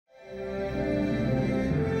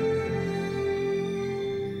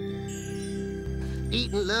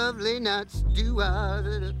Eating lovely nuts, you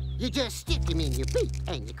just stick them in your beak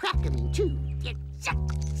and you crack them in two.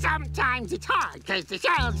 Sometimes it's hard because the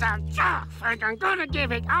shells are tough, and I'm gonna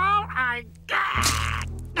give it all I got.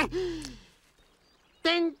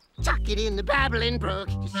 Then chuck it in the babbling brook.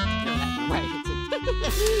 Just throw that away.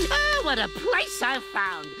 Oh, what a place I've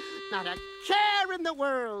found. Not a care in the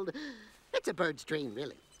world. It's a bird's dream,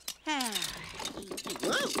 really.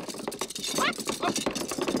 Whoa. What?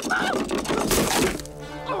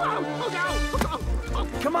 Oh, no!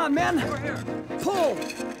 Come on, men! Pull!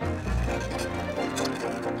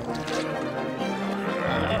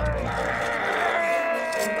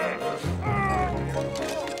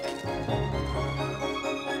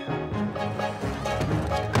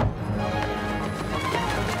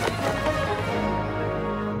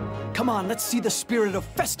 Come on, let's see the spirit of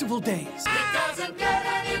festival days. It doesn't get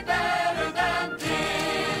any better than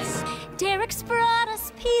this. Derek's brought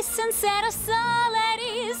us peace and set us all at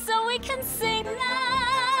ease so we can sing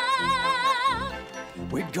now.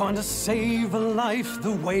 We're going to save a life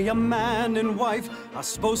the way a man and wife are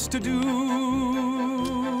supposed to do.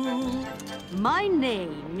 My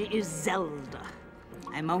name is Zelda.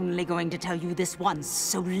 I'm only going to tell you this once,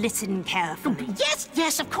 so listen carefully.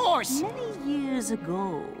 Yes, of course. Many years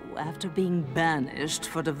ago, after being banished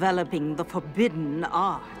for developing the forbidden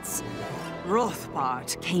arts,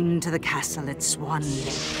 Rothbart came to the castle at Swan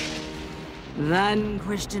Lake.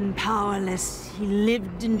 Vanquished and powerless, he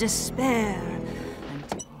lived in despair.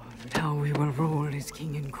 And now we will rule as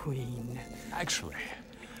king and queen. Actually,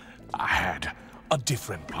 I had a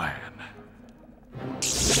different plan.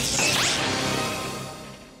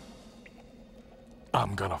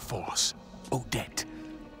 I'm gonna force Odette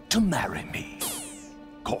to marry me.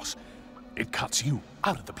 Of course, it cuts you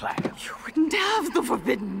out of the plan. You wouldn't have the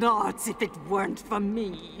forbidden arts if it weren't for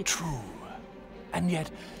me. True. And yet,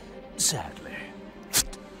 sadly,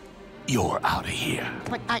 you're out of here.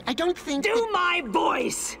 But I don't think... Do my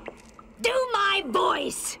voice! Do my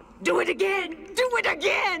voice! Do it again! Do it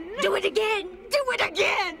again! Do it again! Do it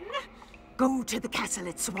again! Go to the castle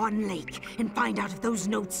at Swan Lake and find out if those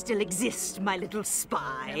notes still exist, my little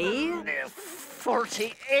spy.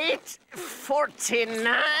 48,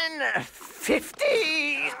 49, 50.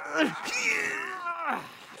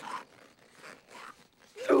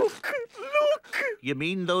 Look! You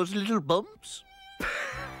mean those little bumps?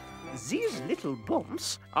 These little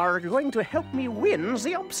bumps are going to help me win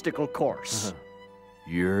the obstacle course.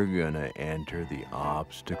 You're gonna enter the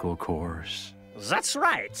obstacle course? That's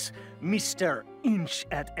right, Mr. Inch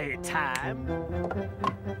at a time.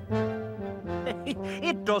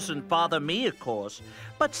 It doesn't bother me, of course.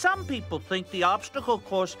 But some people think the obstacle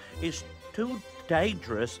course is too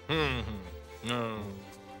dangerous.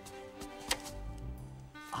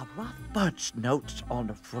 Are Rothbart's notes on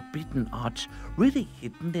the forbidden arts really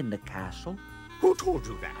hidden in the castle? Who told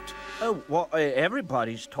you that? Oh, well,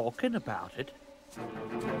 everybody's talking about it.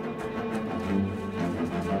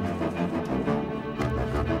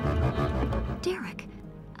 Derek,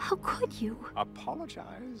 how could you?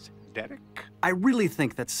 Apologize, Derek. I really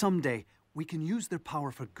think that someday we can use their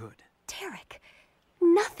power for good. Derek,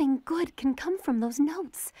 nothing good can come from those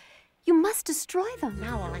notes. You must destroy them.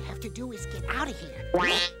 Now all I have to do is get out of here.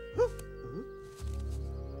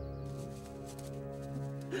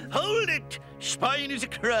 Hold it! Spying is a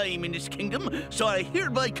crime in this kingdom, so I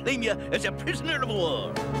hereby claim you as a prisoner of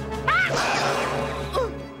war.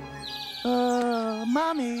 Oh,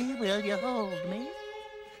 Mommy, will you hold me?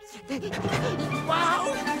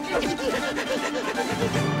 Wow!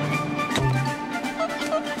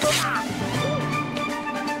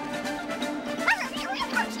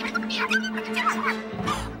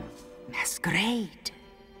 Masquerade.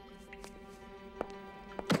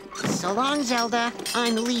 So long, Zelda.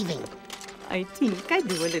 I'm leaving. I think I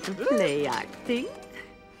do a little play acting.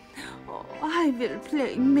 Oh, I will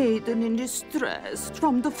play Maiden in Distress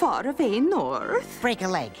from the faraway north. Break a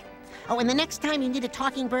leg. Oh, and the next time you need a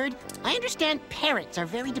talking bird, I understand parrots are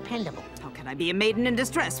very dependable. How can I be a maiden in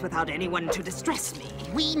distress without anyone to distress me?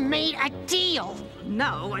 We made a deal.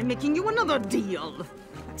 Now I'm making you another deal.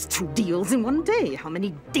 That's 2 deals in one day. How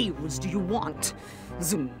many deals do you want?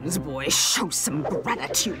 Zoons, boy, show some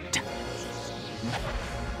gratitude.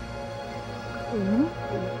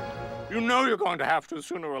 You know you're going to have to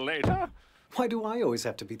sooner or later. Why do I always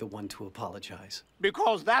have to be the one to apologize?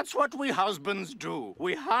 Because that's what we husbands do.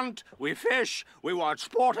 We hunt, we fish, we watch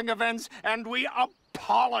sporting events, and we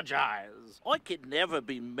apologize. I could never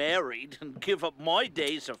be married and give up my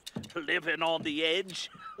days of living on the edge.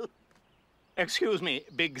 Excuse me,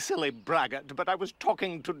 big silly braggart, but I was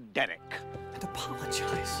talking to Derek. And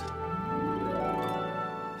apologize.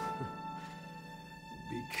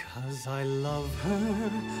 Because I love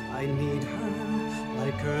her, I need her,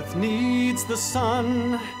 like Earth needs the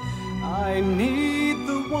sun. I need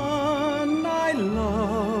the one I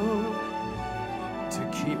love to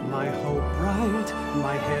keep my hope bright,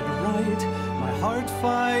 my head right, my heart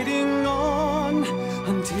fighting on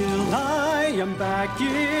until I am back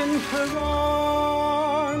in her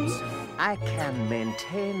arms. I can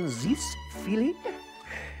maintain this feeling.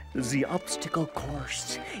 The obstacle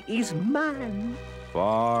course is mine.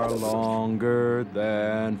 Far longer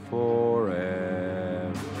than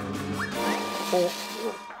forever. Oh,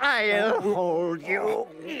 I'll hold you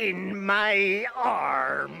in my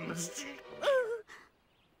arms.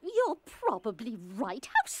 You're probably right.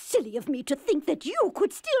 How silly of me to think that you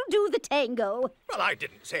could still do the tango. Well, I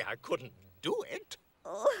didn't say I couldn't do it.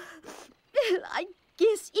 I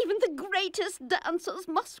guess even the greatest dancers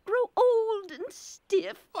must grow old and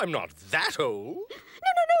stiff. I'm not that old.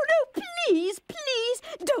 No, please, please,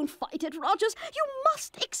 don't fight it, Rogers. You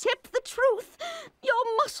must accept the truth.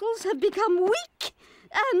 Your muscles have become weak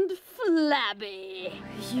and flabby.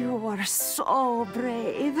 You are so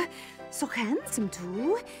brave. So handsome,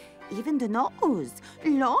 too. Even the nose,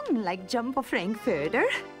 long like Jumbo Frankfurter.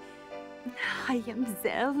 I am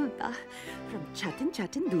Zelda from Chatin'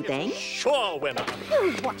 Dudang. Sure, Winner.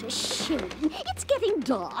 Oh, what a shame. It's getting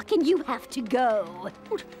dark and you have to go.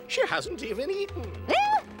 But she hasn't even eaten.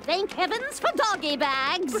 Thank heavens for doggy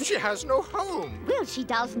bags. But she has no home. Well, she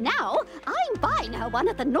does now. I'm buying her one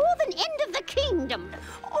at the northern end of the kingdom.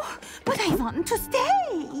 Oh, but I want to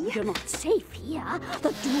stay. You're not safe here. The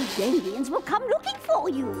Dudangians will come looking for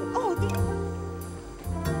you. Oh,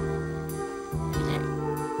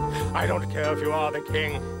 I don't care if you are the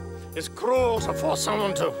king. It's cruel to force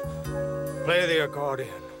someone to play the accordion.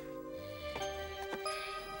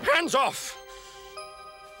 Hands off!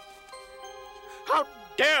 How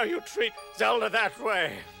dare you treat Zelda that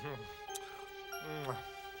way?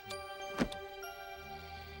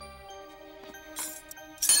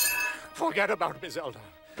 Forget about me, Zelda.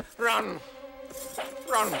 Run!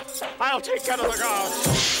 Run! I'll take care of the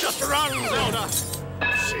guards. Just run, Zelda!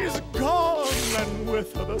 She's gone, and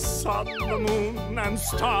with her the sun, the moon, and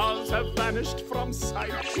stars have vanished from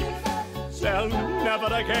sight. There'll never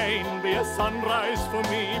again be a sunrise for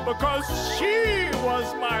me, because she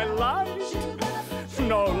was my light.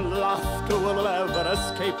 No laughter will ever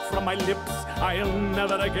escape from my lips. I'll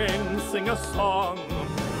never again sing a song.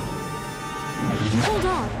 Hold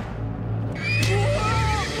on.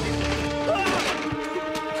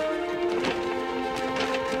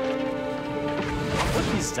 What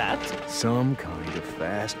is that? Some kind of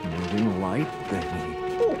fast-moving light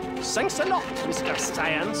thingy. Oh, thanks a lot, Mr.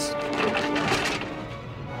 Science.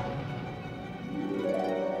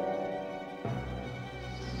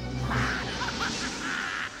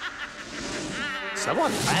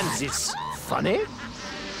 Someone finds this funny?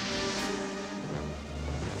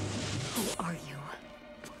 Who are you?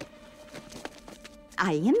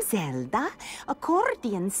 I am Zelda,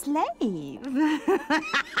 accordion slave.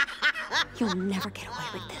 You'll never get away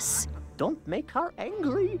with this. Don't make her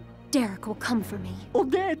angry. Derek will come for me.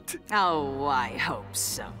 Odette! Oh, I hope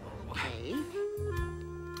so. Okay.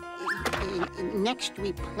 Next,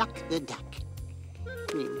 we pluck the duck.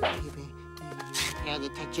 Add a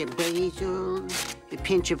touch of basil, a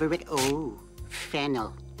pinch of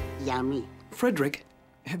fennel. Yummy. Frederick,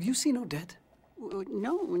 have you seen Odette?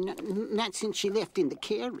 No, not since she left in the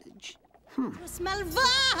carriage. You smell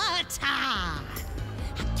water!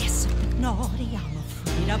 I guess I'm a bit naughty, I'm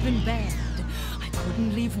afraid I've been bad. I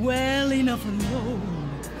couldn't leave well enough alone.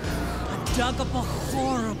 I've dug up a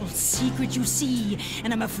horrible secret, you see,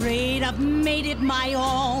 and I'm afraid I've made it my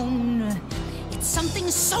own. It's something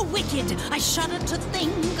so wicked, I shudder to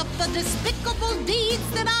think of the despicable deeds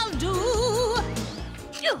that I'll do.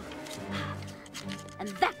 And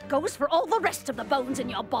that goes for all the rest of the bones in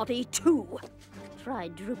your body, too. Try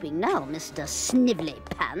drooping now, Mr. Snively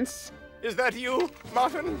Pants. Is that you,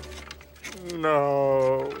 Muffin?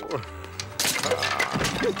 No.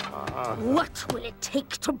 What will it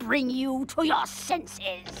take to bring you to your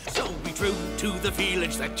senses? So be true to the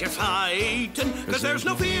feelings that you're fighting, 'cause there's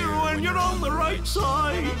no fear when you're on the right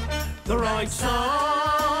side. The right side.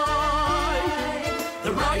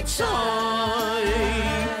 The right side.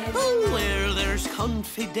 Oh, where there's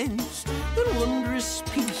confidence and wondrous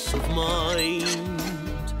peace of mind.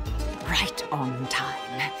 Right on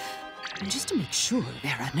time. Just to make sure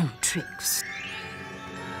there are no tricks.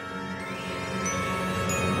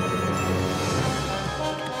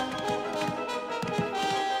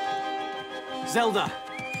 Zelda!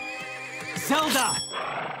 Zelda!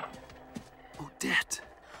 Odette!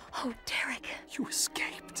 Oh, Derek. You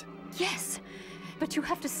escaped. Yes. But you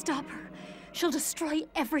have to stop her. She'll destroy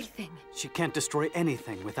everything. She can't destroy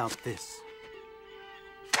anything without this.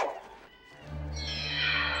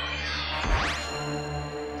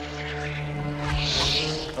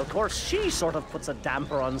 Of course, she sort of puts a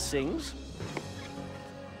damper on things.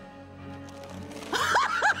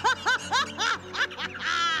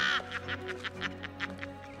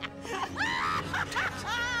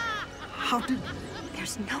 How did...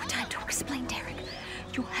 There's no time to explain, Derek.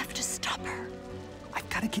 You have to stop her. I've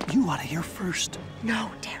got to get you out of here first. No,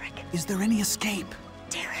 Derek. Is there any escape?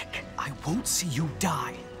 Derek. I won't see you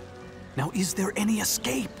die. Now, is there any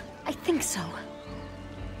escape? I think so.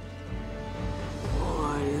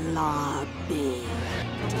 Or lobby.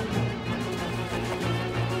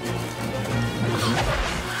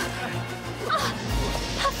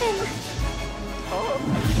 Puffin!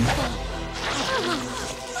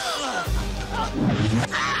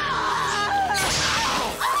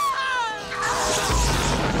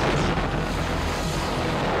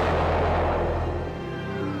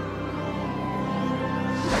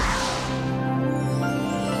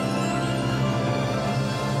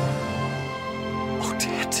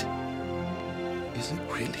 Odette, is it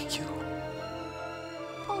really you?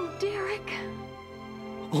 Oh, Derek.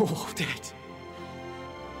 Oh, Odette.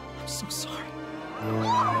 I'm so sorry.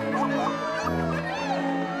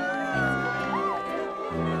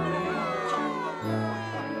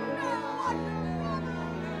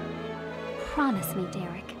 Promise me,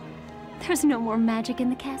 Derek. There's no more magic in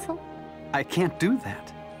the castle? I can't do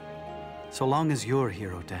that. So long as you're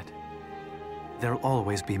here, Odette, there'll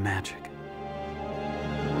always be magic.